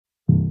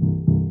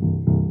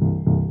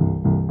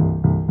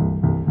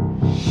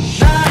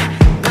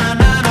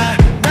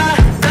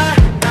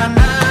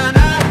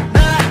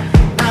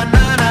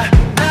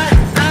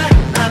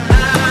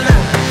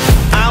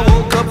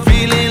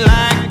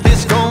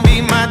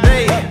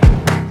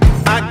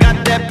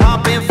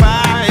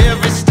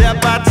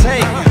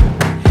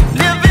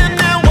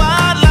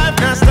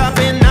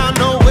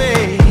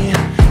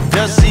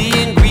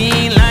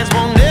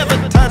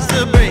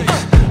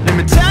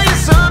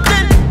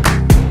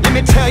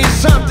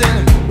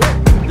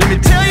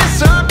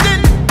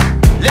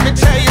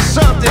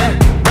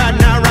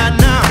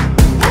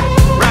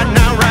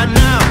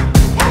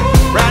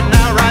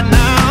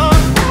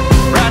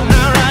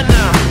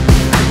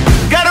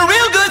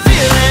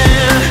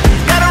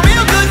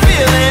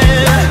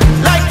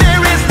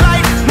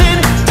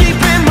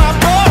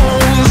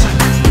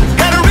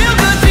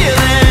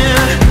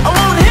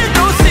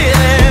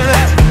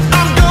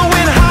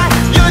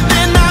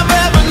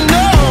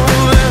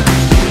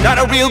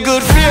Real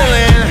good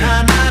feeling.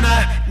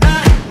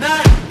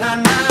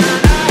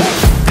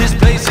 This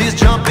place is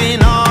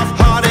jumping off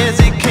hard as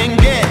it can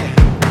get.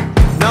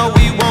 No,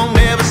 we won't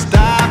ever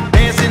stop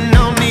dancing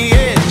on the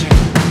edge.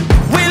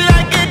 We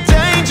like it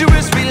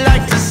dangerous, we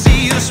like to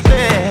see you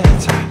split.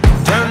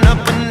 Turn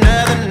up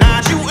another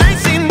notch, you ain't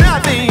seen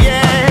nothing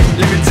yet.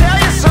 Let me tell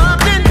you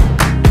something,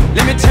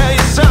 let me tell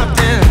you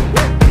something,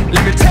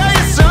 let me tell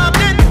you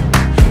something,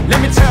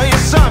 let me tell you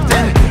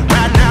something.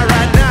 Right now,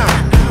 right now.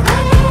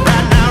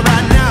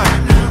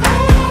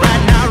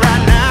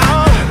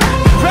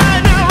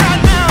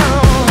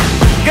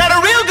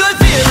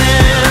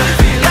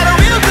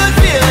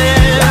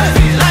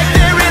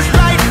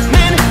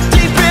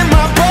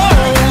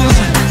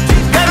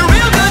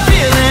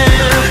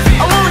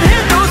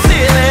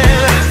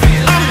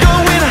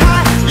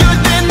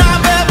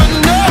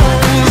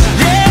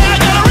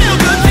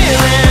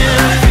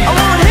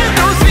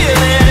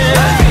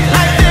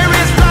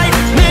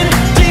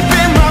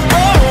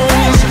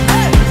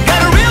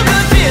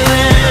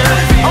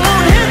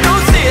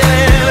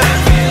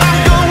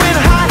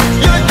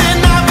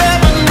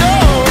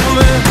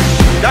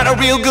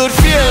 Real good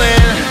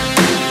feeling.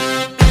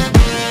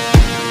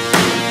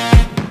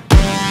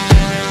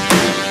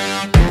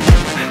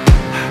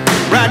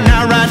 Right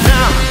now, right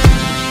now,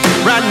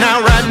 right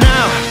now, right now.